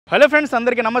Hello friends,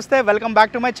 అందరికీ నమస్తే. Welcome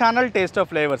back to my channel taste of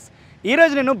flavours. ఈ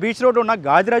రోజు నేను బీచ్ రోడ్ ఉన్న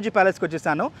గాదిరాజు ప్యాలెస్కి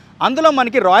వచ్చేసాను. అందులో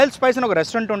మనకి రాయల్ స్పైస్ అని ఒక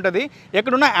రెస్టారెంట్ ఉంటుంది.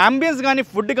 ఇక్కడ ఉన్న అంబియన్స్ కానీ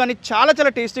ఫుడ్ కానీ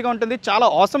చాలా టేస్టీగా ఉంటుంది, చాలా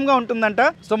ఆసమ్గా ఉంటుందంట.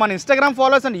 సో మన Instagram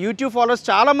followers and YouTube followers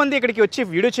చాలా మంది ఇక్కడికి వచ్చి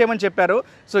వీడియో చేయమని చెప్పారు.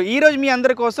 సో ఈ రోజు మీ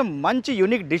అందరి కోసం మంచి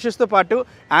యూనిక్ డిషెస్తో పాటు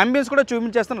అంబియన్స్ కూడా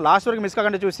చూపించేస్తాను. లాస్ట్ వరకు మిస్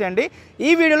కాకుండా చూసేయండి. ఈ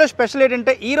వీడియోలో స్పెషల్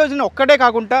ఏంటంటే ఈ రోజు నేను ఒక్కడే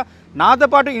కాకుండా నాతో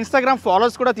పాటు ఇన్స్టాగ్రామ్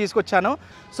ఫాలోవర్స్ కూడా తీసుకొచ్చాను.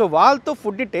 సో వాళ్ళతో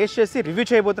ఫుడ్ని టేస్ట్ చేసి రివ్యూ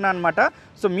చేయబోతున్నాను అనమాట.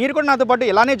 సో మీరు కూడా నాతో పాటు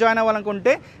ఇలానే జాయిన్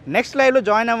అవ్వాలనుకుంటే నెక్స్ట్ లైవ్లో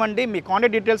జాయిన్ అవ్వండి. మీ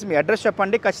కాంటాక్ట్ డీటెయిల్స్, మీ అడ్రస్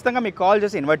చెప్పండి, ఖచ్చితంగా మీకు కాల్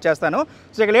చేసి ఇన్వైట్ చేస్తాను.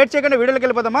 సో ఇక లేట్ చేయకుండా వీడియోలోకి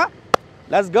వెళ్ళిపోదామా?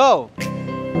 Let's go.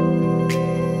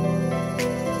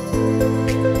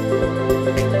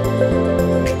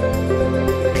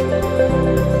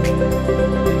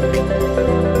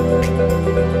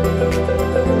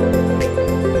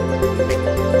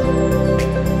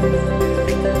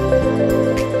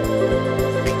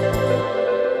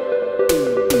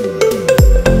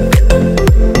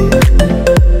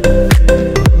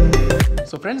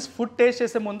 So friends, food taste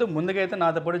చేసే ముందుగా అయితే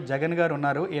నాతో పాటు జగన్ గారు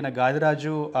ఉన్నారు. ఈయన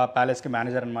గాదిరాజు ప్యాలెస్కి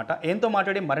మేనేజర్ అనమాట. ఏంతో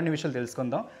మాట్లాడి మరిన్ని విషయాలు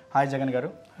తెలుసుకుందాం. హాయ్ జగన్ గారు.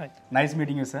 Hi, nice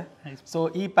meeting you sir. So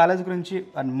ఈ ప్యాలెస్ గురించి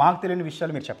మాకు తెలియని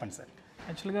విషయాలు మీరు చెప్పండి సార్.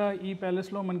 యాక్చువల్గా ఈ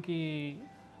ప్యాలెస్లో మనకి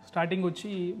స్టార్టింగ్ వచ్చి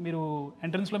మీరు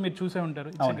ఎంట్రన్స్లో మీరు చూసే ఉంటారు.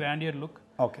 It's grandeur look.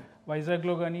 ఓకే.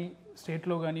 వైజాగ్లో కానీ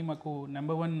స్టేట్లో కానీ మాకు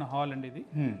నెంబర్ 1 హాల్ అండి ఇది.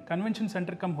 కన్వెన్షన్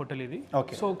సెంటర్ కమ్ హోటల్ ఇది.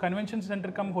 So convention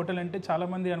centre come hotel అంటే చాలా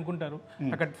మంది అనుకుంటారు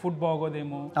అక్కడ ఫుడ్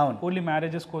బాగోదేమో, ఓన్లీ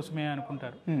మ్యారేజెస్ కోసమే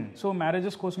అనుకుంటారు. సో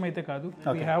మ్యారేజెస్ కోసం అయితే కాదు.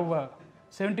 We have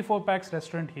 74 packs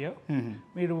restaurant here.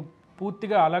 మీరు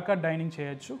పూర్తిగా అలాకాట్ డైనింగ్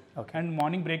చేయొచ్చు. అండ్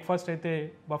మార్నింగ్ బ్రేక్ఫాస్ట్ అయితే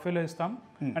బఫేలో ఇస్తాం.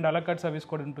 అండ్ అలాకాట్ సర్వీస్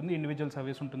కూడా ఉంటుంది, ఇండివిజువల్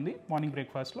సర్వీస్ ఉంటుంది మార్నింగ్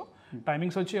బ్రేక్ఫాస్ట్లో.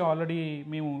 టైమింగ్స్ వచ్చి ఆల్రెడీ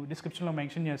మేము డిస్క్రిప్షన్లో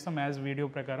మెన్షన్ చేస్తాం యాజ్ వీడియో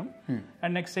ప్రకారం.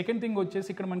 అండ్ నెక్స్ట్ సెకండ్ థింగ్ వచ్చేసి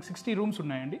ఇక్కడ మనకి 60 రూమ్స్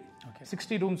ఉన్నాయండి.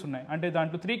 60 రూమ్స్ ఉన్నాయి. అంటే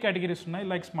దాంట్లో 3 కేటగిరీస్ ఉన్నాయి,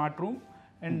 like smart room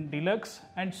and deluxe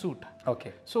and suit.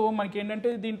 Okay. So మనకి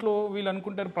ఏంటంటే దీంట్లో వీళ్ళు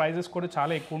అనుకుంటారు ప్రైజెస్ కూడా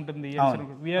చాలా ఎక్కువ ఉంటుంది.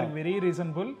 We are very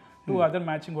reasonable to other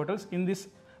matching hotels in this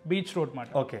beach road మాట.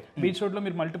 ఓకే. బీచ్ రోడ్ లో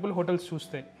మీరు మల్టిపుల్ హోటల్స్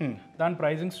చూస్తే దాని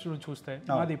ప్రైజింగ్స్ చూస్తే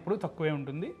అది ఇప్పుడు తక్కువే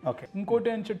ఉంటుంది.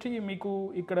 ఇంకోటి అని చెప్పి మీకు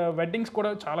ఇక్కడ వెడ్డింగ్స్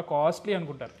కూడా చాలా కాస్ట్లీ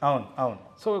అనుకుంటారు. అవును అవును.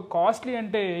 సో కాస్ట్లీ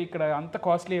అంటే ఇక్కడ అంత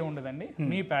కాస్ట్లీ ఉండదండి.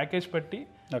 మీ ప్యాకేజ్ బట్టి,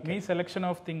 మీ సెలెక్షన్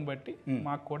ఆఫ్ థింగ్ బట్టి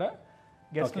మాకు కూడా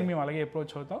గెస్ట్ మేము అలాగే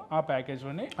అప్రోచ్ అవుతాం ఆ ప్యాకేజ్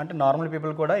లోనే. అంటే నార్మల్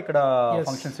పీపుల్ కూడా ఇక్కడ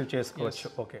ఫంక్షన్స్ చేసుకోవచ్చు.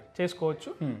 ఓకే, చేసుకోవచ్చు.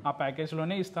 ఆ ప్యాకేజ్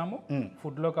లోనే ఇస్తాము.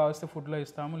 ఫుడ్ లో కావస్తే ఫుడ్ లో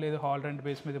ఇస్తాము, లేదా హాల్ రెంట్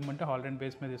బేస్ మీద ఇవ్వమంటే హాల్ రెంట్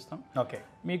బేస్ మీద ఇస్తాం. ఓకే.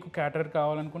 మీకు క్యాటర్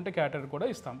కావాలనుకుంటే క్యాటర్ కూడా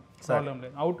ఇస్తాం, ప్రాబ్లం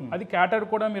లేదు. అది క్యాటర్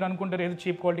కూడా మీరు అనుకుంటారు ఏదో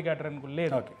చీప్ క్వాలిటీ క్యాటర్ అనుకుంటే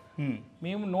లేదు.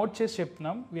 మేము నోట్ చేసి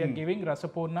చెప్తున్నాం. We are giving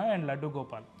రసపూర్ణ and laddu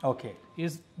Gopal. Okay.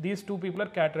 These 2 people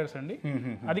are caterers అండి.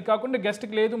 అది కాకుండా గెస్ట్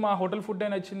కి లేదు మా హోటల్ ఫుడ్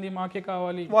నచ్చింది మాకే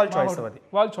కావాలి, వాళ్ళ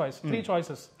చాయిస్ 3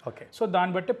 choices. ఓకే. సో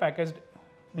దాన్ని బట్టి ప్యాకేజ్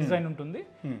డిజైన్ ఉంటుంది.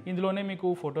 ఇందులోనే మీకు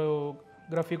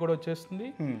ఫోటోగ్రఫీ కూడా వచ్చేస్తుంది,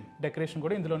 డెకరేషన్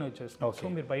కూడా ఇందులోనే వచ్చేస్తుంది. సో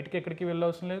మీరు బయటకి ఎక్కడికి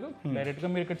వెళ్ళవసరం లేదు, డైరెక్ట్ గా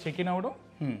మీరు ఇక్కడ చెక్ ఇన్ అవ్వడం.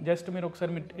 జస్ట్ మీరు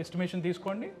ఒకసారి మీ ఎస్టిమేషన్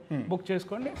తీసుకోండి, బుక్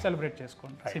చేసుకోండి, సెలబ్రేట్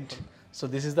చేసుకోండి, simple. So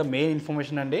this is the main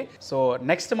information అండి. సో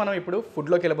నెక్స్ట్ మనం ఇప్పుడు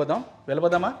ఫుడ్లోకి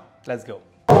వెళ్ళిపోదామా? Let's go.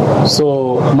 సో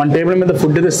మన టేబుల్ మీద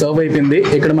ఫుడ్ అయితే సర్వ్ అయిపోయింది.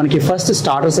 ఇక్కడ మనకి ఫస్ట్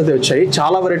స్టార్టర్స్ అయితే వచ్చాయి,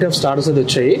 చాలా వెరైటీ ఆఫ్ స్టార్టర్స్ అయితే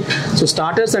వచ్చాయి. సో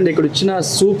స్టార్టర్స్ అండ్ ఇక్కడ వచ్చిన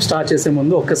సూప్ స్టార్ట్ చేసే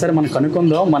ముందు ఒక్కసారి మనం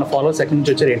కనుక్కుందాం మన ఫాలోవర్స్ ఎక్కడి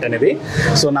నుంచి వచ్చారు ఏంటనేది.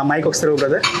 సో నా మైక్ ఒకసారి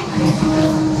బ్రదర్,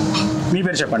 మీ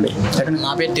పేరు చెప్పండి. నా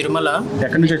పేరు తిరుమల.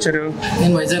 ఎక్కడి నుంచి వచ్చారు?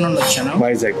 నేను వైజాగ్ నుండి వచ్చాను.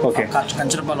 వైజాగ్. ఓకే.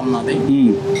 కంచరపాలెం నాది.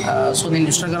 సో నేను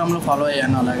ఇన్స్టాగ్రామ్ లో ఫాలో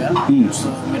అయ్యాను అలాగా. సో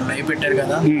మీరు లైవ్ పెట్టారు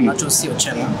కదా, చూసి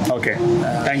వచ్చాను. Okay,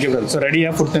 thank you brother. So ready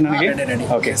food తినడానికి? రెడీ.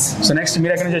 ఓకే. సో నెక్స్ట్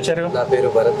మీరు ఎక్కడి నుంచి వచ్చారు? నా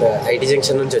పేరు భరత్, ఐటీ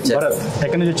జంక్షన్ నుంచి వచ్చాను. భరత్,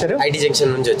 ఎక్కడి నుంచి వచ్చారు? ఐటీ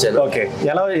జంక్షన్ నుంచి వచ్చాను. ఓకే.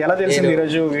 ఎలా తెలిసింది ఈ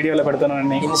రోజు వీడియోలో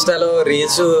పెడతానని? ఇన్స్టాలో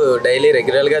రీల్స్ డైలీ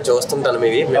రెగ్యులర్ గా చూస్తుంటాను,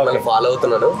 మిమ్మల్ని ఫాలో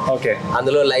అవుతున్నాను. ఓకే.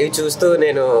 అందులో లైవ్ చూస్తూ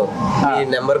నేను మీ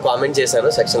నెంబర్ కామెంట్ చేశాను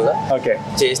సెక్షన్ లో. ఓకే.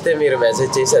 చేస్తే మీరు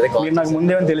మెసేజ్ చేసి అదే మీరు నాకు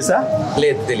ముందేమో తెలుసా?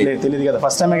 లేదు, తెలియదు కదా,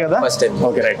 ఫస్ట్ టైమే కదా? First time.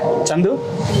 Okay, right. Chandu,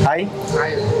 hi.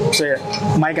 So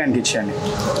mic ఆయనకి ఇచ్చేయండి.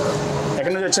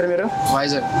 ఎక్కడి నుంచి వచ్చారు మీరు?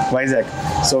 వైజాగ్.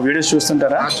 So videos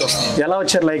చూస్తుంటారా? ఎలా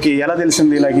వచ్చారు? ఎలా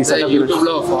తెలిసింది యూట్యూబ్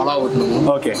లో ఫాలో అవుతున్నాను.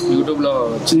 ఓకే. యూట్యూబ్ లో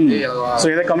వచ్చింది. సో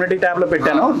ఏదో కమ్యూనిటీ ట్యాబ్ లో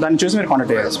పెట్టాను, దాన్ని చూసి మీరు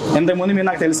కాంటాక్ట్ అయ్యారు. ఇంతకు ముందు మీరు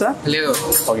నాకు తెలుసా? లేదు.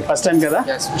 ఓకే, ఫస్ట్ టైం కదా?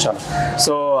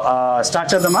 సో స్టార్ట్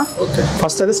చేద్దామా?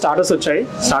 ఫస్ట్ అయితే స్టార్టర్స్ వచ్చాయి,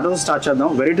 స్టార్ట్ చేద్దాం.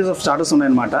 వెరైటీస్ ఆఫ్ స్టార్టర్స్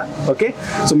ఉన్నాయన్నమాట. ఓకే.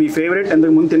 సో మీ ఫేవరెట్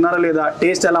ఇంతకు ముందు తిన్నారా లేదా,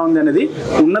 టేస్ట్ ఎలా ఉంది అనేది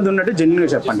ఉన్నట్టు జెన్యున్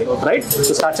గా చెప్పండి. రైట్.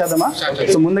 సో స్టార్ట్ చేద్దామా?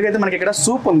 సో ముందుకైతే మనకి ఇక్కడ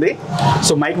సూప్ ఉంది.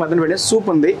 సో మైక్ మధ్యన పెట్టే సూప్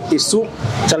ఉంది. ఈ సూప్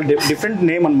చాలా డిఫరెంట్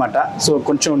నేమ్ అనమాట. సో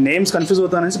కొంచెం నేమ్స్ కన్ఫ్యూజ్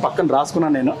అవుతాననేసి పక్కన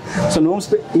రాసుకున్నాను నేను. సో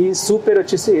ఈ సూప్ పేరు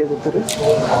వచ్చేసి ఏదో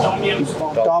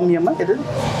టామియం.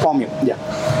 యా.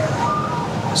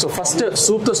 సో ఫస్ట్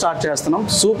సూప్తో స్టార్ట్ చేస్తున్నాం.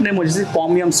 సూప్ నేమ్ వచ్చేసి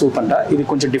పామియం సూప్ అంట. ఇది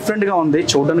కొంచెం డిఫరెంట్గా ఉంది,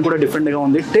 చూడడానికి కూడా డిఫరెంట్గా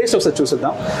ఉంది. టేస్ట్ ఒకసారి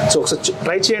చూసిద్దాం. సో ఒకసారి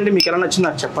ట్రై చేయండి, మీకు ఎలా నచ్చింది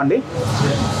నాకు చెప్పండి.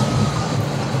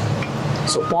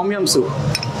 సో పామియం సూప్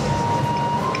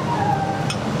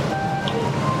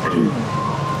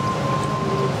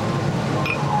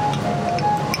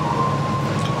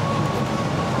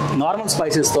నార్మల్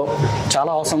స్పైసెస్తో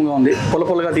చాలా అవసరంగా ఉంది.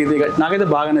 పుల్లగా తీదిగా నాకైతే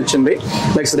బాగా నచ్చింది.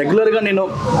 లైక్ రెగ్యులర్గా నేను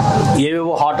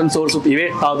ఏవేవో హాట్ అండ్ సోర్ సూప్ ఇవే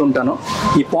తాగుతుంటాను.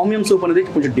 ఈ పామియం సూప్ అనేది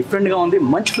కొంచెం డిఫరెంట్గా ఉంది,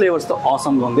 మంచి ఫ్లేవర్స్తో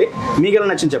అవసరంగా ఉంది. మీకు ఎలా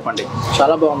నచ్చింది చెప్పండి.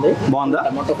 చాలా బాగుంది. బాగుందా?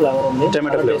 టమాటో ఫ్లేవర్ ఉంది,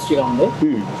 టమాటో ఫ్లేవర్ టేస్టీగా ఉంది,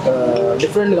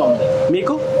 డిఫరెంట్గా ఉంది.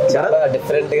 మీకు చాలా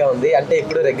డిఫరెంట్ గా ఉంది. అంటే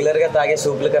ఇప్పుడు రెగ్యులర్ గా తాగే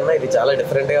సూప్ల కన్నా ఇది చాలా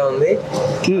డిఫరెంట్ గా ఉంది.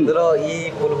 అందులో ఈ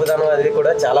పులుపుదనం అది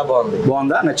కూడా చాలా బాగుంది.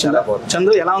 బాగుందా? నచ్చిందా?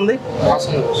 చందు ఎలా ఉంది?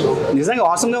 నిజంగా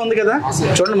ఆసంగా ఉంది కదా.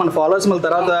 చూడండి మన ఫాలోవర్స్ మళ్ళీ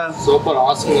తర్వాత సూపర్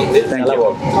ఆసమ్ ఉంది.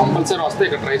 కంపల్సరీ వస్తే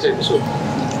ఇక్కడ ట్రై చేయండి సూప్.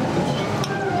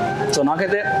 సో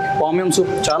నాకైతే పామియం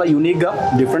సూప్ చాలా యూనిక్గా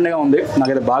డిఫరెంట్గా ఉంది,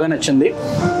 నాకైతే బాగా నచ్చింది.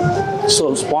 సో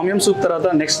పామియం సూప్ తర్వాత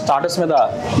నెక్స్ట్ స్టార్టర్స్ మీద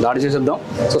దాడి చేసేద్దాం.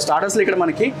 సో స్టార్టర్స్లో ఇక్కడ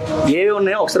మనకి ఏవి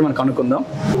ఉన్నాయో ఒకసారి మనం కనుక్కుందాం.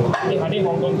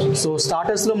 సో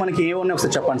స్టార్టర్స్లో మనకి ఏవి ఉన్నాయో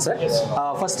ఒకసారి చెప్పండి సార్.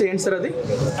 ఫస్ట్ ఏంటి సార్ అది?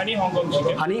 Honey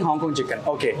Hong Kong chicken.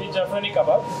 Okay.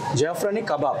 Zafrani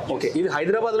kebab. Okay. ఇది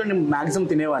హైదరాబాద్లో నేను మ్యాక్సిమం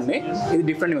తినేవాడిని, ఇది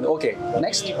డిఫరెంట్గా ఉంది. Okay.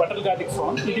 Next butter garlic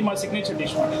prawns, ఇది మా సిగ్నేచర్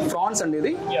డిష్. ప్రాన్స్ అండి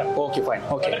ఇది. Okay fine.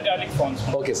 Okay. Butter garlic prawns.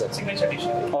 Okay sir. Signature dish.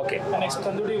 Okay. Next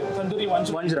tandoori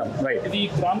వంజరం. Right. ఇది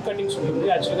గ్రామ్ కటింగ్స్ ఉంటుంది.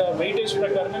 యాక్చువల్గా వెయిటేజ్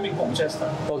ప్రకారమే మీకు బుక్ చేస్తాం.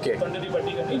 ఓకే. తందూరి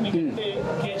బట్టి కానీ మీకు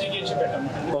కేజీ పెట్టాము.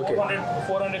 ఓకే.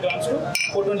 400 grams to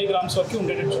 420 grams వరకు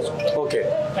ఉండేటట్టు చూసుకుంటాం. ఓకే.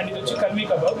 అండ్ ఇది వచ్చి kalmi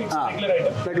kebab, it's regular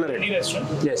item.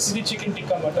 Restaurant. ఇది చికెన్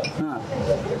టిక్కా మటన్.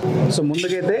 సో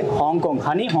ముందుకైతే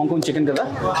హనీ హాంకాంగ్ చికెన్ కదా.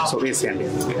 సో వేసేయండి,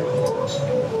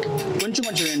 కొంచెం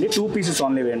వేయండి. 2 pieces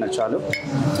ఓన్లీ వేయండి. చాలు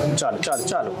చాలు చాలు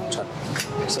చాలు చాలు.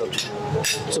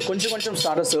 సో కొంచెం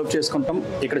స్టార్టర్స్ సర్వ్ చేసుకుంటాం.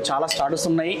 ఇక్కడ చాలా స్టార్టర్స్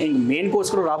ఉన్నాయి, ఇంక మెయిన్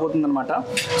కోర్స్ కూడా రాబోతుంది అనమాట.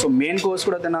 సో మెయిన్ కోర్స్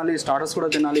కూడా తినాలి, స్టార్టర్స్ కూడా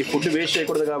తినాలి, ఫుడ్ వేస్ట్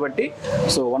చేయకూడదు కాబట్టి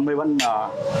సో 1 by 1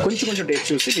 కొంచెం టేస్ట్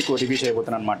చూసి మీకు రివ్యూ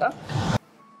చేయబోతున్నాను అనమాట.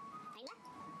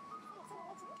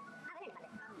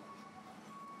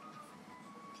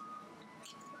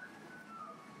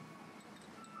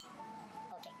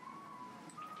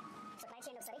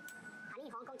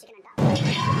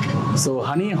 So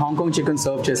honey Hong Kong chicken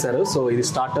serve చేశారు. సో ఇది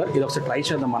స్టార్టర్, ఇది ఒకసారి ట్రై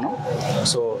చేద్దాం మనం.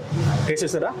 సో టేస్ట్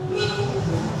చేస్తారా?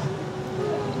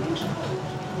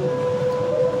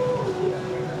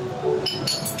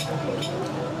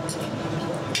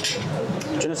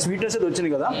 చిన్న స్వీట్నెస్ అయితే వచ్చింది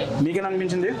కదా, మీకేనా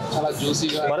అనిపించింది? చాలా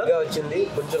జ్యూసీగా వచ్చింది.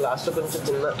 కొంచెం లాస్ట్ లో కొంచెం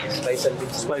చిన్న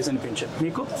స్పైస్ అనిపించింది.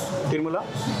 మీకు తిరుమల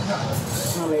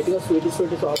లైట్గా స్వీట్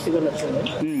సాఫ్ట్గా నచ్చింది,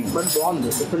 బట్ బాగుంది,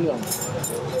 డిఫరెంట్గా ఉంది.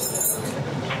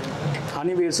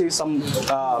 హనీ వేసి సమ్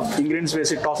ఇంగ్రీడియంట్స్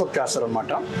వేసి టాస్అప్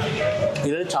చేస్తారనమాట.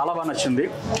 ఇదైతే చాలా బాగా నచ్చింది,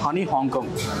 హనీ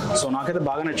హాంకాంగ్. సో నాకైతే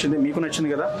బాగా నచ్చింది, మీకు నచ్చింది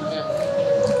కదా.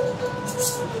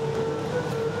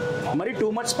 మరి టూ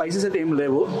మచ్ స్పైసెస్ అయితే ఏం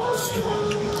లేవు,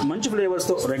 మంచి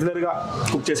ఫ్లేవర్స్తో రెగ్యులర్గా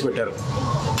కుక్ చేసి పెట్టారు.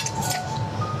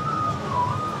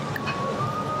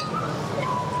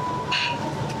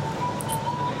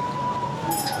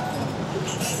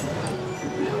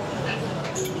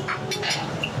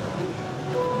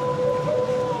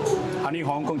 Honey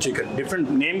Hong Kong chicken different,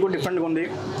 name కూడా డిఫరెంట్గా ఉంది,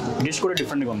 డిష్ కూడా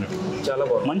డిఫరెంట్గా ఉంది, చాలా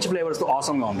బాగుంది, మంచి ఫ్లేవర్స్తో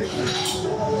ఆసమ్గా ఉంది.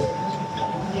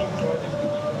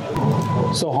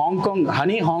 So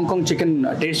honey Hong Kong chicken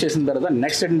taste చేసిన తర్వాత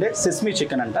నెక్స్ట్ ఏంటంటే సెస్మీ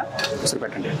చికెన్ అంట. ఒకసారి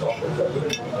పెట్టండి.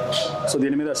 సో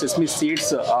దీని మీద సెస్మీ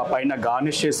సీడ్స్ పైన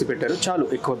గార్నిష్ చేసి పెట్టారు. చాలు,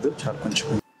 ఎక్కువ వద్దు, చాలు కొంచెం.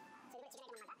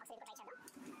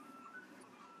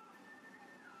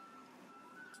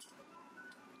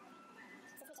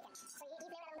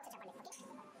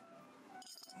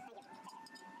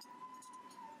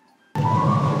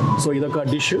 సో ఇదొక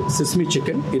డిష్ సెస్మీ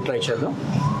చికెన్, ఇది ట్రై చేద్దాం.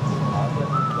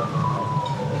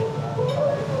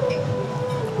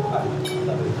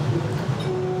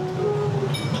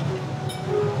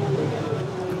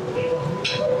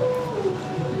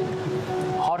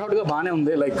 హాట్గా బాగానే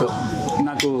ఉంది. లైక్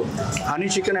నాకు హనీ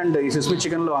చికెన్ అండ్ ఈ సెస్మీ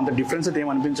చికెన్లో అంత డిఫరెన్స్ అయితే ఏం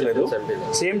అనిపించలేదు.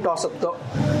 సేమ్ టాస్అప్తో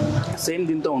సేమ్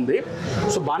దీంతో ఉంది.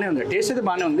 సో బాగానే ఉంది, టేస్ట్ అయితే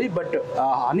బాగానే ఉంది. బట్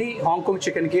హనీ హాంకాంగ్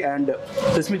చికెన్కి అండ్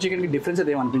సెస్మీ చికెన్కి డిఫరెన్స్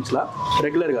అయితే ఏం అనిపించలా.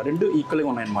 రెగ్యులర్గా రెండు ఈక్వల్గా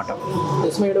ఉన్నాయన్నమాట.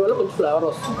 సెస్మీ వేయడం వల్ల కొంచెం ఫ్లేవర్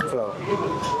వస్తుంది. ఫ్లేవర్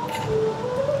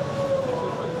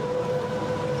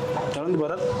చాలా ఉంది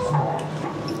భరత్.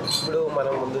 ఇప్పుడు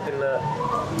మనం ముందు తిన్న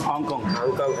హాంకాంగ్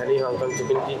హనీ హాంకాంగ్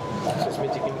చికెన్ కి సెస్మీ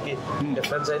చికెన్ కి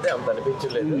డిఫరెన్స్ అయితే అంత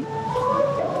అనిపించలేదు.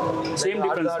 సేమ్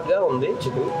డిఫరెన్స్ గా ఉంది.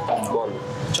 చికెన్ బాగుంది.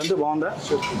 చందు బాగుందా?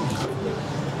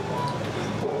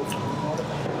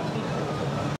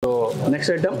 So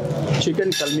next item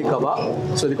chicken kalmi kebab.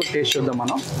 So ఇది కూడా టేస్ట్ చూద్దాం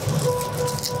మనం.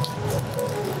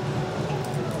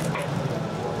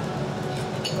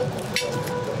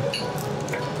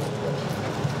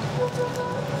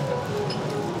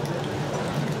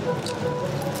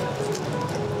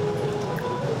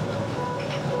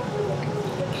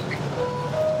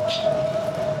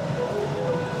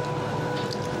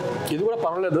 ఇది కూడా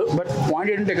పర్వాలేదు. బట్ పాయింట్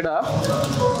ఏంటంటే ఇక్కడ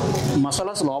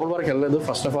మసాలాస్ లోపల వరకు వెళ్ళలేదు.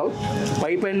 ఫస్ట్ ఆఫ్ ఆల్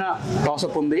పైన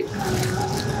టాసప్ ఉంది.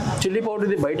 చిల్లీ పౌడర్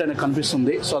ఇది బయట అనేది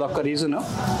కనిపిస్తుంది. సో అదొక రీజన్.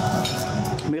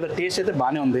 మిగతా టేస్ట్ అయితే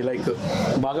బాగానే ఉంది. లైక్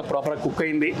బాగా ప్రాపర్గా కుక్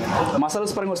అయింది.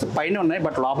 మసాలాస్ పరంగా వస్తే పైన ఉన్నాయి,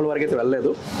 బట్ లోపల వరకు అయితే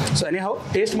వెళ్ళలేదు. సో ఎనీహౌ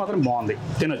టేస్ట్ మాత్రం బాగుంది,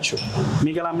 తినొచ్చు.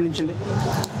 మీకు ఎలా అనిపించింది?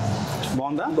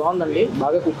 బాగుందా? బాగుందండి,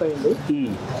 బాగా కుక్ అయింది.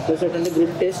 ప్లస్ ఏంటంటే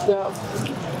గ్రిల్ టేస్ట్గా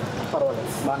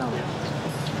పర్వాలేదు, బాగానే ఉంది.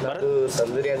 నాకు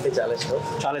తందూరి అంటే చాలా ఇష్టం.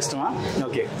 చాలా ఇష్టమా?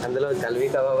 ఓకే. అందులో కల్వీ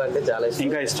కబాబ్ అంటే చాలా ఇష్టం,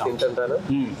 ఇంకా ఇష్టం, తింటుంటాను.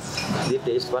 ఇది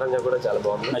టేస్ట్ పరంగా కూడా చాలా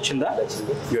బాగుంది. నచ్చిందా?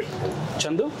 నచ్చింది. గుడ్.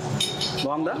 చందు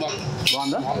బాగుందా?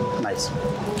 బాగుందా? నైస్.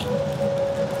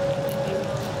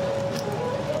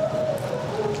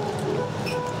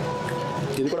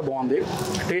 ఇది కూడా బాగుంది,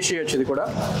 టేస్ట్ చేయొచ్చు. ఇది కూడా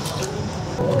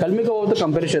కల్మీ కబాబ్తో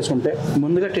కంపేర్ చేసుకుంటే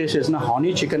ముందుగా టేస్ట్ చేసిన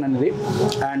హానీ చికెన్ అనేది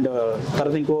అండ్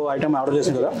తర్వాత ఇంకో ఐటమ్ ఆర్డర్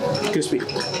చేసాను కదా క్రిస్పీ,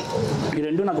 ఈ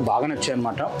రెండు నాకు బాగా నచ్చాయి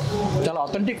అనమాట. చాలా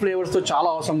అథెంటిక్ ఫ్లేవర్స్తో చాలా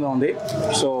అవసరంగా ఉంది.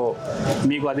 సో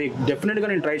మీకు అది డెఫినెట్గా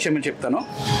నేను ట్రై చేయమని చెప్తాను.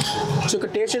 సో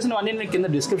ఇక్కడ టేస్ట్ చేసినవన్నీ నేను కింద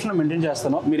డిస్క్రిప్షన్లో మెయింటైన్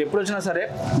చేస్తాను. మీరు ఎప్పుడు వచ్చినా సరే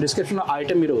డిస్క్రిప్షన్లో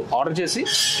ఐటమ్ మీరు ఆర్డర్ చేసి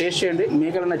టేస్ట్ చేయండి.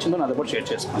 మీకు ఎలా నచ్చిందో నాతో పాటు షేర్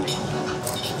చేసుకోండి.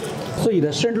 సో ఈ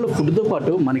రెస్టారెంట్లో ఫుడ్తో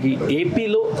పాటు మనకి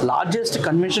ఏపీలో లార్జెస్ట్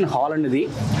కన్వెన్షన్ హాల్ అనేది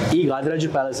ఈ గాదిరాజు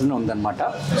ప్యాలెస్లో ఉందన్నమాట.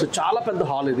 సో చాలా పెద్ద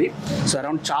హాల్ ఇది. సో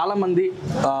అరౌండ్ చాలామంది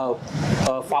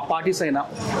పార్టీస్ అయినా,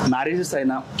 మ్యారేజెస్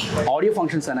అయినా, ఆడియో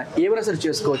ఫంక్షన్స్ అయినా ఏవైనా సరే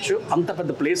చేసుకోవచ్చు, అంత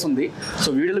పెద్ద ప్లేస్ ఉంది. సో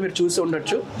వీడియోలో మీరు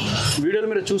చూస్తుండొచ్చు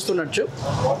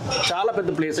చాలా పెద్ద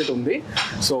ప్లేస్ అయితే ఉంది.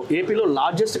 సో ఏపీలో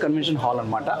లార్జెస్ట్ కన్వెన్షన్ హాల్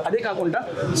అనమాట. అదే కాకుండా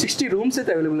 60 రూమ్స్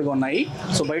అయితే అవైలబుల్గా ఉన్నాయి.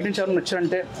 సో బయట నుంచి ఎవరైనా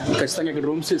వచ్చారంటే ఖచ్చితంగా ఇక్కడ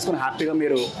రూమ్స్ తీసుకొని హ్యాపీగా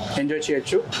మీరు ఎంజాయ్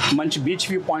చేయొచ్చు. మంచి బీచ్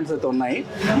వ్యూ పాయింట్స్ అయితే ఉన్నాయి.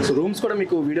 సో రూమ్స్ కూడా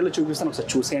మీకు వీడియోలో చూపిస్తాను, ఒకసారి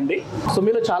చూసేయండి. సో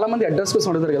మీలో చాలా మంది అడ్రస్ కోసం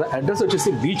అడుగుతారు కదా, అడ్రస్ వచ్చేసి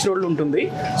బీచ్ రోడ్లో ఉంటుంది.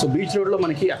 సో బీచ్ రోడ్లో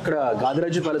మనకి అక్కడ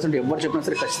గాదిరాజు ప్యాలెస్ అంటే ఎవరు చెప్పినా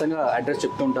సరే ఖచ్చితంగా అడ్రస్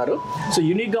చెప్తూ ఉంటారు. సో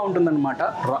యూనిక్గా ఉంటుందన్నమాట.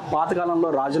 పాతకాలంలో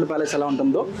రాజుల ప్యాలెస్ ఎలా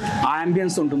ఉంటుందో ఆ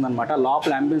అంబియన్స్ ఉంటుందన్నమాట.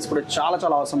 లోపల అంబియన్స్ కూడా చాలా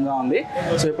చాలా అవసరంగా ఉంది.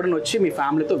 సో ఎప్పుడైనా వచ్చి మీ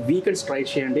ఫ్యామిలీతో వీకెండ్స్ ట్రై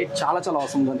చేయండి, చాలా చాలా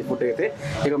అవసరంగా ఉంది ఫుడ్ అయితే.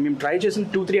 ఇక మేము ట్రై చేసిన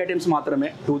 2-3 ఐటమ్స్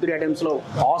మాత్రమే. 2-3 ఐటమ్స్లో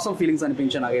ఆసమ్ ఫీలింగ్స్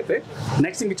అనిపించాయి నాకైతే.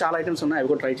 నెక్స్ట్ ఇంక చాలా ఐటమ్స్ ఉన్నాయి, అవి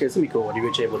కూడా ట్రై చేసి మీకు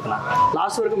రివ్యూ చేయబోతున్నాను.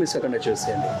 లాస్ట్ వరకు మిస్ అవ్వకుండా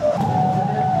చూసేయండి.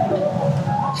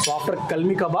 So after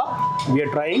kalmi kebab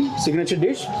we are trying signature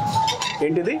dish.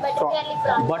 ఏంటిది?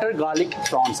 బటర్ గార్లిక్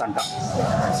ప్రాన్స్ అంట,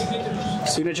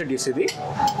 సిగ్నేచర్ డిష్ ఇది.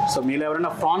 సో మీరు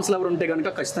ఎవరైనా ప్రాన్స్ లవర్ ఉంటే కనుక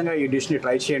ఖచ్చితంగా ఈ డిష్ని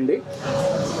ట్రై చేయండి.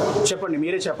 చెప్పండి,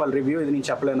 మీరే చెప్పాలి రివ్యూ, ఇది నేను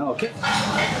చెప్పలేను. ఓకే,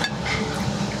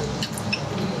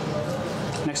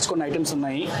 నెక్స్ట్ కొన్ని ఐటమ్స్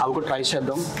ఉన్నాయి, అవి కూడా ట్రై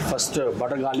చేద్దాం. ఫస్ట్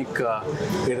బటర్ గార్లిక్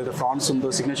ఏదైతే ప్రాన్స్ ఉందో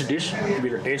సిగ్నేచర్ డిష్,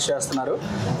 వీళ్ళు టేస్ట్ చేస్తున్నారు,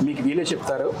 మీకు వీళ్ళే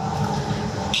చెప్తారు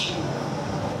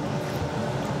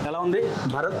ఎలా ఉంది.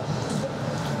 భరత్?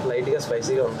 లైట్గా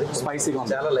స్పైసీగా ఉంది. స్పైసీగా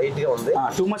ఉంది, చాలా లైట్గా ఉంది.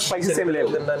 టూ మచ్ స్పైసీస్ ఏమి లేవు.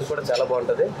 తినడానికి కూడా చాలా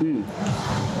బాగుంటుంది.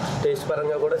 టేస్ట్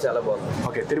పరంగా కూడా చాలా బాగుంది.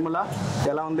 ఓకే, తిరుమల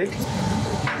ఎలా ఉంది?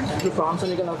 ఇప్పుడు ప్రాన్స్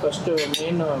అనేది నా ఫస్ట్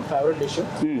మెయిన్ ఫేవరెట్ డిష్.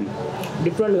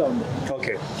 డిఫరెంట్గా ఉంది.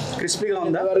 ఓకే, క్రిస్పీగా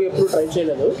ఉందా? వరకు ఎప్పుడు ట్రై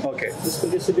చేయలేదు. ఓకే,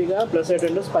 క్రిస్పీగా ప్లస్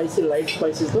ఏంటంటే స్పైసీ లైట్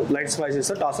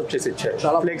స్పైసీస్ టాస్అప్ చేసి ఇచ్చారు.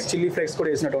 చాలా ఫ్లేక్స్, చిల్లీ ఫ్లేక్స్ కూడా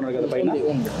వేసినట్టు ఉన్నారు కదా పైన.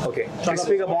 ఓకే,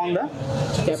 క్రిస్పీగా బాగుందా?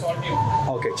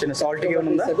 ఓకే, చిన్న సాల్టీగా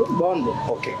ఉందా? బాగుంది.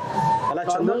 ఓకే, అలా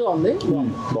చందగా ఉంది,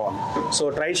 బాగుంది. So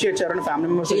try చేయొచ్చారు, family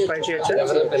members try చేయొచ్చు.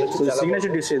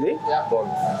 సిగ్నేచర్ డిష్ ఇది.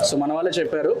 సో మన వాళ్ళే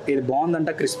చెప్పారు ఇది బాగుందంట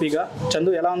క్రిస్పీగా.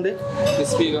 చందు ఎలా ఉంది?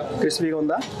 క్రిస్పీగా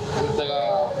ఉందా?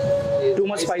 టూ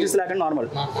మచ్ స్పైసెస్ లేకుండా నార్మల్.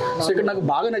 సో ఇక్కడ నాకు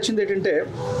బాగా నచ్చింది ఏంటంటే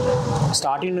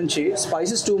స్టార్టింగ్ నుంచి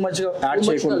స్పైసెస్ టూ మచ్గా యాడ్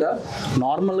చేయకుండా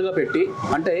నార్మల్గా పెట్టి,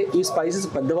 అంటే ఈ స్పైసెస్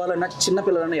పెద్దవాళ్ళైనా చిన్న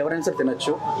పిల్లలైనా ఎవరైనా సరే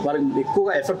తినచ్చు, వాళ్ళకి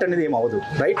ఎక్కువగా ఎఫెక్ట్ అనేది ఏం అవ్వదు,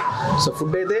 రైట్? సో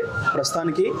ఫుడ్ అయితే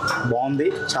ప్రస్తుతానికి బాగుంది,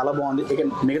 చాలా బాగుంది. ఇక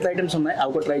మిగతా ఐటమ్స్ ఉన్నాయి,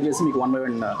 అవి కూడా ట్రై చేసి మీకు 1 by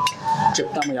 1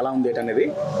 చెప్తాము ఎలా ఉంది అనేది.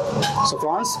 సో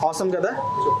ప్రాన్స్ ఆసమ్ కదా,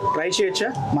 ట్రై చేయొచ్చా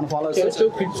మన ఫాలోవర్స్?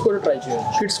 కిడ్స్ కూడా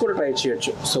ట్రై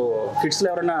చేయొచ్చు. సో కిడ్స్లో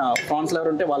ఎవరైనా ప్రాన్స్లో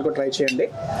ఎవరు ఉంటే వాళ్ళు కూడా ట్రై చేయండి.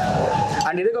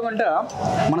 అండ్ ఇదే కాకుండా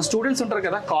మన స్టూడెంట్స్ ఉంటారు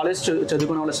కదా, కాలేజ్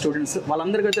చదువుకునే వాళ్ళ స్టూడెంట్స్,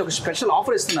 వాళ్ళందరికీ ఒక స్పెషల్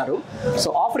ఆఫర్ ఇస్తున్నారు. సో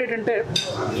ఆఫర్ ఏంటంటే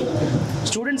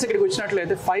స్టూడెంట్స్ ఇక్కడికి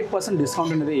వచ్చినట్లయితే 5%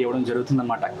 డిస్కౌంట్ అనేది ఇవ్వడం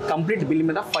జరుగుతుందన్నమాట. కంప్లీట్ బిల్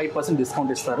మీద 5%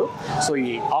 డిస్కౌంట్ ఇస్తారు. సో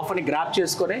ఈ ఆఫర్ని గ్రాప్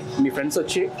చేసుకొని మీ ఫ్రెండ్స్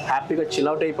వచ్చి హ్యాపీగా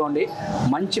చిల్అవుట్ అయిపోండి.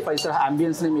 మంచి 5 స్టార్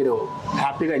అంబియన్స్ని మీరు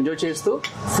హ్యాపీగా ఎంజాయ్ చేస్తూ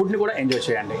ఫుడ్ని కూడా ఎంజాయ్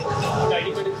చేయండి.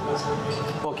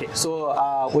 ఓకే, సో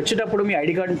వచ్చేటప్పుడు మీ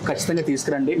ఐడి కార్డ్ ఖచ్చితంగా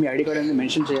తీసుకురండి. మీ ఐడి కార్డ్ అనేది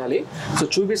మెన్షన్ చేయాలి. సో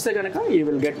చూపిస్తే కనుక యూ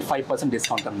విల్ గెట్ 5%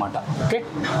 డిస్కౌంట్ అనమాట. ఓకే.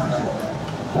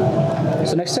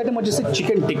 సో నెక్స్ట్ ఐటమ్ వచ్చేసి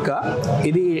చికెన్ టిక్కా.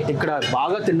 ఇది ఇక్కడ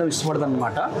బాగా తినడం ఇష్టపడతారు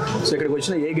అనమాట. సో ఇక్కడికి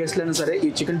వచ్చిన ఏ గెస్ట్లు అయినా సరే ఈ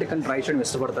చికెన్ టిక్కాని ట్రై చేయడం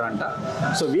ఇష్టపడతారంట.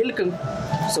 సో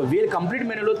వీళ్ళ కంప్లీట్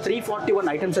మెనూలో 341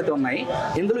 ఐటమ్స్ అయితే ఉన్నాయి.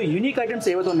 ఇందులో యూనిక్ ఐటమ్స్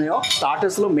ఏవైతే ఉన్నాయో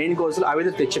స్టార్టర్స్లో మెయిన్ కోర్సులు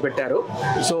అవైతే తెచ్చి పెట్టారు.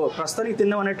 సో ప్రస్తుతానికి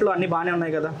తిన్న అన్నట్లు అన్ని బాగానే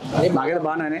ఉన్నాయి కదా, నాకైతే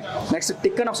బాగానే. నెక్స్ట్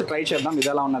టిక్కాని ఒకసారి ట్రై చేద్దాం,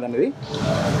 ఇది ఎలా ఉన్నది అనేది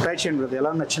ట్రై చేయండి బ్రదర్,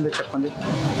 ఎలా నచ్చిందో చెప్పండి.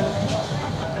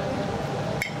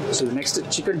 So next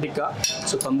chicken tikka.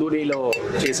 So తందూరీలో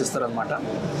చేసిస్తారు అనమాట.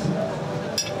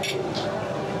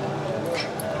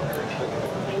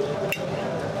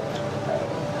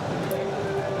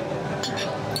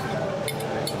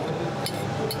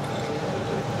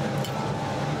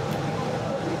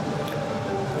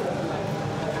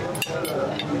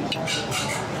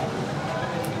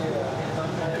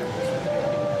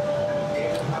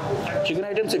 చికెన్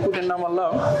ఐటమ్స్ ఎక్కువ తినడం వల్ల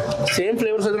సేమ్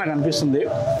ఫ్లేవర్స్ అయితే నాకు అనిపిస్తుంది.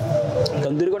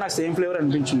 తందూరి కూడా నాకు సేమ్ ఫ్లేవర్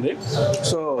అనిపించింది.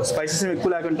 సో స్పైసెస్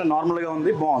ఎక్కువ లేకుండా నార్మల్గా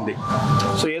ఉంది, బాగుంది.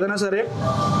 సో ఏదైనా సరే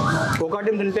ఒక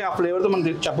ఐటమ్ తింటే ఆ ఫ్లేవర్తో మనం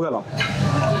చెప్పగలం.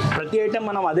 ప్రతి ఐటమ్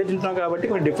మనం అదే తింటున్నాం కాబట్టి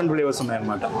కొన్ని డిఫరెంట్ ఫ్లేవర్స్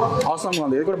ఉన్నాయన్నమాట. అవసరంగా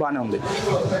ఉంది, ఇది కూడా బాగానే ఉంది.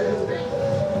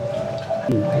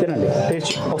 తినండి,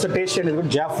 టేస్ట్ ఒకసారి టేస్ట్ చేయండి. ఇది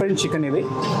కూడా జాఫ్రైన్ చికెన్, ఇది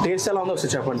టేస్ట్ ఎలా ఉందో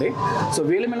ఒకసారి చెప్పండి. సో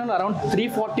వీళ్ళ మెనూలో అరౌండ్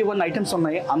 341 ఐటమ్స్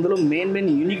ఉన్నాయి. అందులో మెయిన్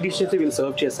యూనిక్ డిష్ అయితే వీళ్ళు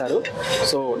సర్వ్ చేశారు.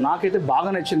 సో నాకైతే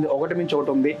బాగా నచ్చింది, ఒకటి మించి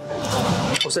ఒకటి ఉంది.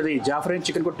 ఒకసారి జాఫ్రైన్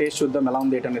చికెన్ కూడా టేస్ట్ చూద్దాం ఎలా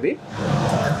ఉంది ఏంటనేది.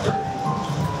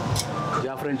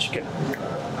 జాఫ్రైన్ చికెన్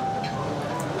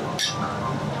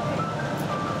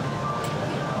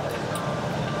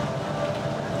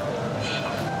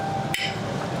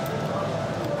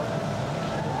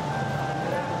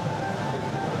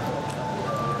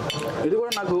ఇది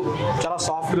కూడా నాకు చాలా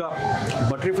సాఫ్ట్గా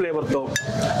బటరీ ఫ్లేవర్తో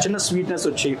చిన్న స్వీట్నెస్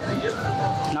వచ్చి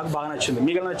నాకు బాగా నచ్చింది.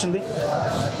 మీకు ఎలా నచ్చింది?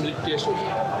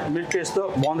 మిల్క్ టేస్ట్తో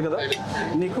బాగుంది కదా.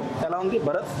 నీకు ఎలా ఉంది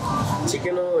భరత్?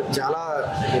 చికెన్ చాలా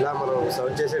ఇలా మనం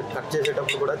సర్వ్ కట్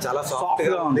చేసేటప్పుడు కూడా చాలా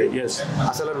సాఫ్ట్గా ఉంది.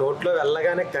 అసలు నోట్లో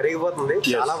వెళ్ళగానే కరిగిపోతుంది,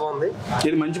 చాలా బాగుంది.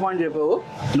 ఇది మంచి పాయింట్ చెప్పావు,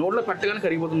 నోట్లో పెట్టగానే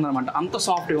కరిగిపోతుంది అనమాట, అంత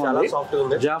సాఫ్ట్గా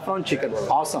ఉంది. జాఫ్రాన్ చికెన్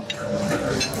ఆసమ్.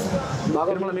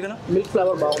 మిల్క్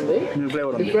ఫ్లేవర్ బాగుంది,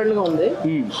 డిఫరెంట్ గా ఉంది.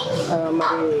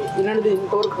 మరి ఇలాంటిది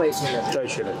ఇంతవరకు ట్రై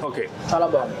చేయలేదు. ఓకే, చాలా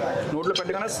బాగుంది. నోట్లో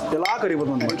పెట్టగానే ఎలా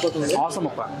కరిగిపోతుంది, ఆసమ్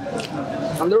అప్ప.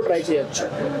 అందరూ ట్రై చేయొచ్చు.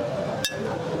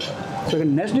 సో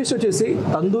నెక్స్ట్ డిష్ వచ్చేసి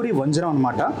తందూరి వంజరం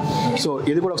అనమాట. సో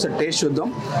ఇది కూడా ఒకసారి టేస్ట్ చూద్దాం.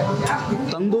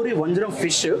 తందూరి వంజరం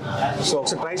ఫిష్. సో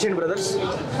ఒకసారి ట్రై చేయండి బ్రదర్స్.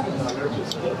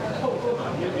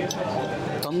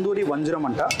 తందూరి వంజరం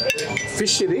అంట,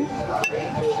 ఫిష్ ఇది.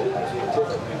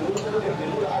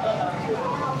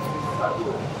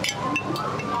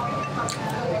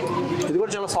 ఇది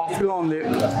కూడా చాలా సాఫ్ట్గా ఉంది,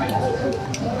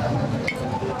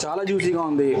 చాలా జ్యూసీగా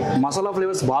ఉంది, మసాలా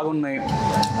ఫ్లేవర్స్ బాగున్నాయి.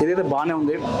 ఇదైతే బాగానే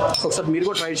ఉంది. ఒకసారి మీరు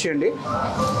కూడా ట్రై చేయండి.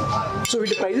 సో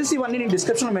వీటి ప్రైజెస్ ఇవన్నీ నేను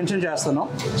డిస్క్రిప్షన్లో మెన్షన్ చేస్తాను.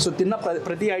 సో తిన్న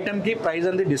ప్రతి ఐటమ్కి ప్రైస్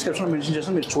అనేది డిస్క్రిప్షన్లో మెన్షన్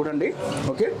చేస్తాను, మీరు చూడండి.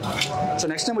 ఓకే, సో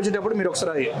నెక్స్ట్ టైం వచ్చేటప్పుడు మీరు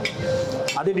ఒకసారి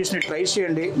అదే డిష్ని ట్రై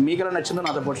చేయండి. మీకు ఎలా నచ్చిందో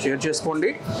నాతో పాటు షేర్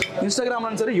చేసుకోండి, ఇన్స్టాగ్రామ్లో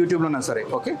అయినా సరే, యూట్యూబ్లో సరే.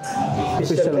 ఓకే,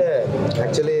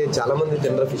 యాక్చువల్లీ చాలా మంది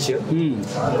తినరు ఫిష్,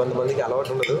 కొంతమందికి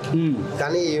అలవాటు ఉండదు.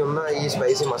 కానీ ఈ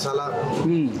స్పైసీ మసాలా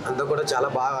అంతా కూడా చాలా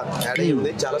బాగా యాడ్ అయ్యి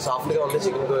ఉంది, చాలా సాఫ్ట్ గా ఉంది.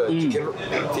 చికెన్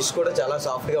ఫిష్ కూడా చాలా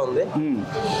సాఫ్ట్ గా ఉంది,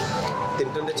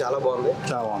 తింటుంటే చాలా బాగుంది.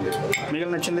 మీకు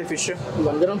నచ్చింది ఫిష్?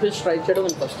 వంజరం ఫిష్ ట్రై చేయడం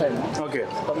ఫస్ట్ టైం. ఓకే,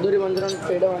 తందూరి వంజరం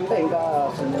చేయడం అంటే ఇంకా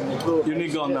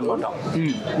యూనిక్ గా ఉందన్నమాట.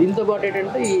 దీంతో పాటు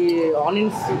ఏంటంటే ఈ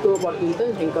ఆనియన్స్ తో పాటు తింటే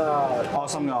ఇంకా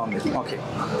ఆసమ్ గా ఉంది. ఓకే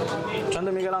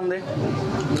చంద్ర, మీకు ఎలా ఉంది?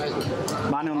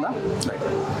 బాగానే ఉందా? రైట్.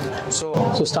 సో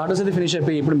స్టార్టర్స్ అయితే ఫినిష్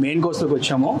అయిపోయి ఇప్పుడు మెయిన్ కోర్స్లోకి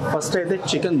వచ్చాము. ఫస్ట్ అయితే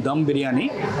చికెన్ దమ్ బిర్యానీ.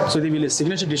 సో ఇది వీళ్ళ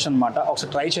సిగ్నేచర్ డిష్ అనమాట.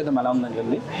 ఒకసారి ట్రై చేద్దాం ఎలా ఉందని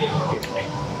చెప్పి.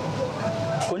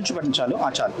 కొంచెం పెట్టండి, చాలు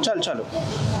చాలు చాలు.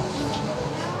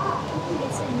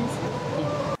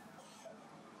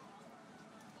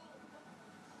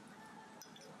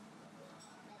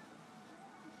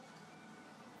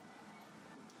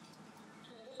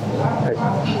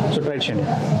 సో ట్రై చేయండి.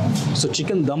 సో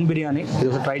చికెన్ దమ్ బిర్యానీ ఇది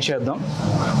ఒకసారి ట్రై చేద్దాం.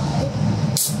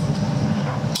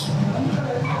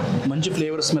 మంచి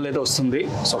ఫ్లేవర్ స్మెల్ అయితే వస్తుంది.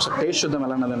 సో ఒకసారి టేస్ట్ చూద్దాం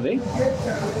ఎలా ఉన్నదండి.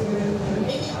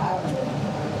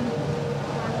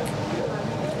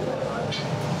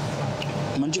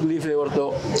 మంచి గుడి ఫ్లేవర్తో,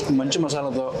 మంచి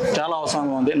మసాలాతో చాలా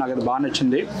అవసరంగా ఉంది. నాకు అది బాగా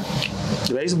నచ్చింది.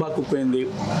 రైస్ బాగా కుక్ అయింది.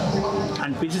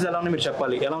 అండ్ పీసెస్ ఎలా ఉన్నాయి మీరు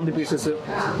చెప్పాలి, ఎలా ఉంది పీసెస్?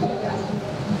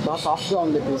 బాగా సాఫ్ట్గా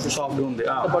ఉంది. సాఫ్ట్గా ఉంది,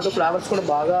 పాటు ఫ్లేవర్స్ కూడా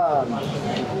బాగా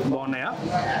బాగున్నాయా?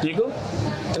 నీకు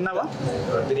తిన్నావా?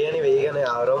 బిర్యానీ వేయగానే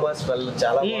అరోమా స్మెల్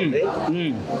చాలా బాగుంది.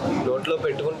 నోట్లో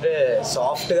పెట్టుకుంటే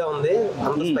సాఫ్ట్ గా ఉంది,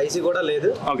 అంత స్పైసీ కూడా లేదు.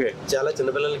 ఓకే, చాలా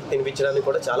చిన్నపిల్లలకి తినిపించడానికి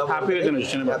కూడా చాలా హ్యాపీగా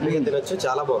తినొచ్చు.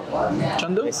 చాలా బాగుంది.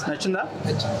 చందు నచ్చిందా?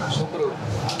 సూపర్.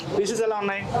 పీసెస్ ఎలా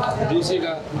ఉన్నాయి?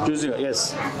 జ్యూసీగా. ఎస్,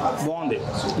 బాగుంది.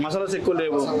 మసాలాస్ ఎక్కువ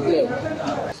లేవు.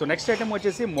 సో నెక్స్ట్ ఐటమ్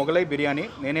వచ్చేసి మొగలై బిర్యానీ.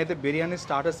 నేనైతే బిర్యానీ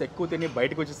స్టార్టర్స్ ఎక్కువ తిని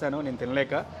బయటకు వచ్చేసాను, నేను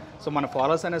తినలేక. సో మన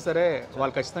ఫాలోవర్స్ అయినా సరే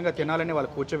వాళ్ళు ఖచ్చితంగా తినాలని వాళ్ళు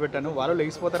కూర్చోబెట్టాను. వాళ్ళు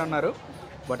లెగిసిపోతారన్నారు,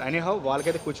 బట్ ఎనీహౌ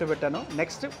వాళ్ళకైతే కూర్చోబెట్టాను.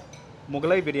 నెక్స్ట్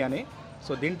మొగలై బిర్యానీ.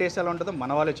 సో దీని టేస్ట్ ఎలా ఉంటుందో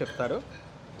మన వాళ్ళే చెప్తారు.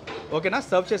 ఓకేనా?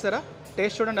 సర్వ్ చేశారా?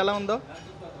 టేస్ట్ చూడండి ఎలా ఉందో.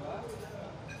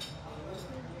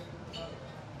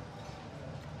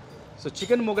 సో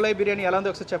చికెన్ మొగలై బిర్యానీ ఎలా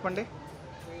ఉందో ఒకసారి చెప్పండి.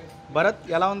 భరత్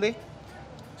ఎలా ఉంది?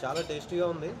 చాలా టేస్టీగా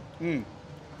ఉంది.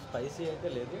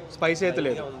 స్పైసీ అయితే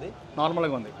లేదు,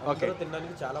 నార్మల్గా ఉంది. ఓకే,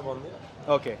 తినడానికి చాలా బాగుంది.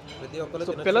 ఓకే, ప్రతి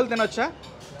ఒక్కరు పిల్లలు తినొచ్చా?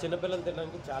 చిన్నపిల్లలు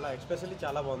తినడానికి చాలా ఎస్పెషల్లీ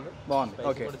చాలా బాగుంది.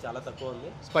 ఓకే, చాలా తక్కువ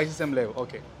ఉంది. స్పైసెస్ ఏం లేవు.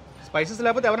 ఓకే, స్పైసెస్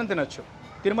లేకపోతే ఎవరైనా తినొచ్చు.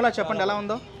 తిరుమల చెప్పండి ఎలా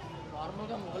ఉందో.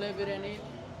 నార్మల్గా మొగలై బిర్యానీ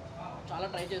చాలా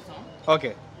ట్రై చేసాం. ఓకే,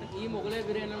 ఈ మొగలై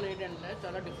బిర్యానీలో ఏంటంటే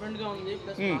చాలా డిఫరెంట్గా ఉంది,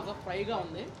 ప్లస్ బాగా ఫ్రైగా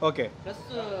ఉంది. ఓకే, ప్లస్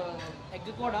ఎగ్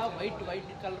కూడా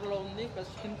వైట్ కలర్లో ఉంది, ప్లస్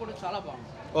చికెన్ కూడా చాలా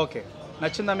బాగుంది. ఓకే,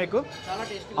 నచ్చిందా మీకు? చాలా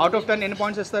టేస్టీ. అవుట్ ఆఫ్ 10 ఎన్ని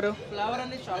పాయింట్స్ ఇస్తారు? ఫ్లేవర్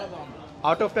అనేది చాలా బాగుంది.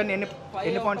 అవుట్ ఆఫ్ 10 ఎన్ని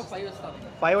పాయింట్స్? 5 ఇస్తారు.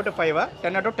 5 out of 5,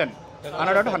 10 out of 10,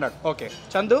 100 out of 100. Okay,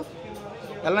 Chandu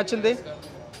ఎలా నచ్చింది?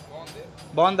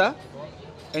 బాగుందా?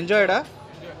 ఎంజాయ్డా?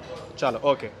 చాలు,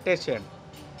 ఓకే, టేస్ట్ చేయండి.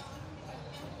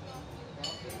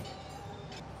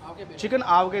 చికెన్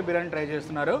ఆవకాయ బిర్యానీ ట్రై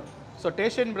చేస్తున్నారు. సో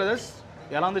టేస్ట్ చేయండి బ్రదర్స్,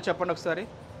 ఎలా ఉందో చెప్పండి ఒకసారి.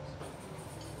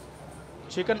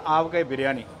 చికెన్ ఆవకాయ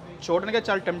బిర్యానీ చూడడానికి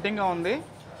చాలా టెంప్టింగ్గా ఉంది.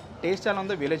 టేస్ట్ ఎలా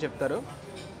ఉందో వీళ్ళే చెప్తారు.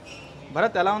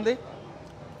 భరత్ ఎలా ఉంది?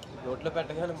 నోట్లో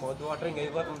పెట్టగానే మౌత్ వాటరింగ్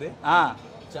అయిపోతుంది.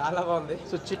 చాలా బాగుంది.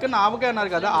 సో చికెన్ ఆవకాయ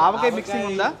అన్నారు కదా, ఆవకాయ మిక్సింగ్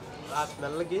ఉందా? ఆ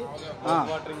స్మెల్కి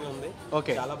వాటరింగ్ ఉంది.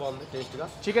 ఓకే, చాలా బాగుంది టేస్ట్గా.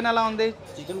 చికెన్ ఎలా ఉంది?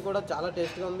 చికెన్ కూడా చాలా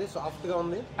టేస్ట్గా ఉంది, సాఫ్ట్గా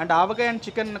ఉంది. అంటే ఆవకాయ అండ్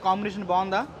చికెన్ కాంబినేషన్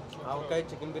బాగుందా? ఆవకాయ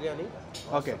చికెన్ బిర్యానీ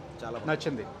ఓకే, చాలా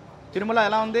నచ్చింది. తిరుమల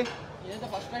ఎలా ఉంది? ఇదైతే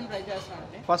ఫస్ట్ టైం ట్రై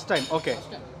చేస్తానండి. First time. ఓకే,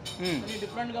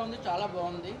 డిఫరెంట్గా ఉంది, చాలా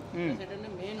బాగుంది. ఏంటంటే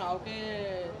మెయిన్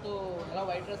ఆవకాయతో ఎలా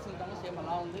వైట్ రైస్ తింటామో సేమ్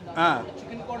అలా ఉంది.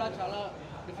 చికెన్ కూడా చాలా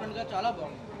డిఫరెంట్గా చాలా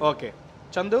బాగుంది. ఓకే,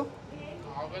 చందు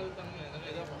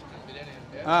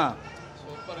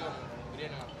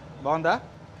బాగుందా?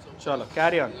 చలో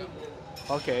carry on.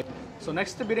 Okay, so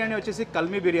next biryani వచ్చేసి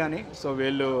కల్మీ బిర్యానీ. సో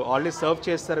వీళ్ళు ఆల్రెడీ సర్వ్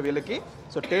చేస్తారు వీళ్ళకి.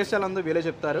 సో టేస్ట్ ఎలా ఉందో వీళ్ళే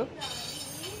చెప్తారు.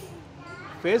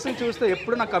 ఫేస్ని చూస్తే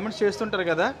ఎప్పుడు నాకు కమెంట్స్ చేస్తుంటారు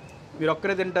కదా, మీరు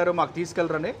ఒక్కరే తింటారు మాకు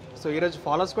తీసుకెళ్ళరని. సో ఈరోజు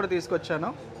ఫాలోవర్స్ కూడా తీసుకొచ్చాను.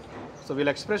 సో వీళ్ళ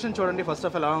ఎక్స్ప్రెషన్ చూడండి ఫస్ట్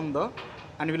ఆఫ్ ఆల్ ఎలా ఉందో,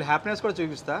 అండ్ వీళ్ళ హ్యాపీనెస్ కూడా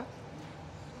చూపిస్తా.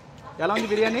 ఎలా ఉంది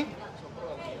బిర్యానీ?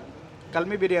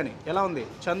 కల్మీ బిర్యానీ ఎలా ఉంది?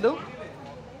 చందు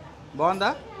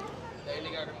బాగుందా?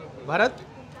 భరత్?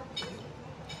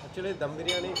 యాక్చువల్లీ దమ్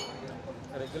బిర్యానీ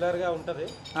రెగ్యులర్గా ఉంటుంది.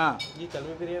 ఈ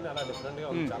కల్మీ బిర్యానీ అలా డిఫరెంట్గా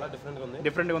ఉంది, చాలా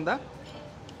డిఫరెంట్గా ఉందా?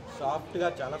 సాఫ్ట్గా,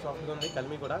 చాలా సాఫ్ట్గా ఉంది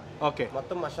కల్మీ కూడా. ఓకే,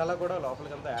 మొత్తం మసాలా కూడా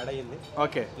లోపలికి అంతా యాడ్ అయ్యింది.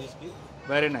 ఓకే, పీస్కి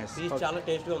వెరీ నైస్. పీస్ చాలా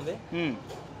టేస్ట్గా ఉంది.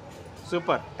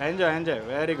 Super, enjoy,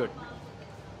 very good.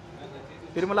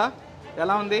 Tirumala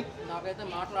ఎలా ఉంది? నాకైతే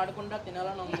మాట్లాడకుండా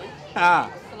తినాలని ఉంది.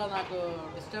 అసలు నాకు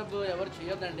డిస్టర్బ్ ఎవరు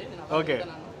చేయొద్దండి. ఓకే,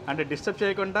 అంటే డిస్టర్బ్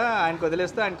చేయకుండా ఆయనకు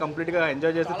వదిలేస్తే ఆయన కంప్లీట్గా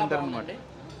ఎంజాయ్ చేస్తూ తింటారు అనమాట.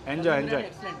 ఎంజాయ్.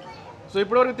 సో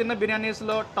ఇప్పటివరకు తిన్న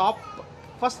బిర్యానీస్లో టాప్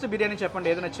ఫస్ట్ బిర్యానీ చెప్పండి,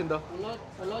 ఏది నచ్చిందో?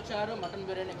 ఉలవచారు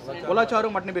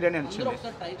మటన్ బిర్యానీ నచ్చింది.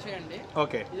 ఒకసారి ట్రై చేయండి.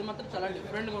 ఓకే, ఇది మాత్రం చాలా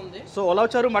డిఫరెంట్గా ఉంది. సో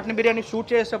ఉలవచారు మటన్ బిర్యానీ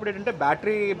షూట్ చేసేటప్పుడు ఏంటంటే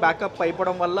బ్యాటరీ బ్యాకప్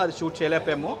అయిపోవడం వల్ల అది షూట్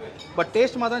చేయలేకపోయాము. బట్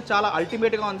టేస్ట్ మాత్రం చాలా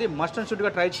అల్టిమేట్గా ఉంది. మస్ట్ అండ్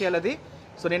షూట్గా ట్రై చేయాలి అది.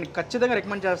 సో నేను ఖచ్చితంగా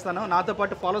రికమెండ్ చేస్తాను. నాతో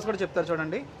పాటు ఫాలోవర్స్ కూడా చెప్తారు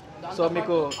చూడండి. సో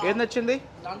మీకు ఏది నచ్చింది?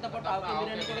 దాంతోపాటు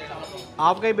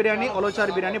ఆవకాయ బిర్యానీ,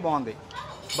 ఉలవచారు బిర్యానీ బాగుంది.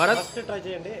 భరత్ ఫస్ట్ ట్రై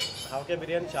చేయండి. ఆవకాయ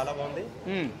బిర్యానీ చాలా బాగుంది.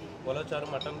 ఉలవచారు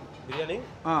మటన్ బిర్యానీ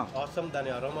ఆసమ్, దాని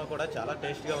అరోమా కూడా చాలా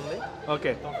టేస్ట్గా ఉంది.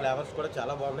 ఓకే, ఫ్లేవర్స్ కూడా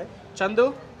చాలా బాగున్నాయి. చందు?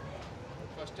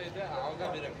 ఫస్ట్ అయితే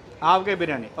ఆవకాయ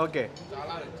బిర్యానీ.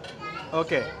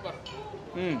 ఓకే,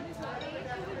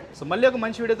 సో మళ్ళీ ఒక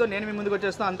మంచి వీడియోతో నేను మీ ముందుకు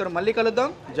వచ్చేస్తాను. అంతా మళ్ళీ కలుద్దాం.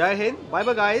 జై Hind, bye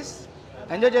bye guys.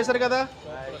 Enjoy చేశారు కదా?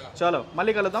 చలో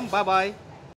మళ్ళీ కలుద్దాం. బాయ్.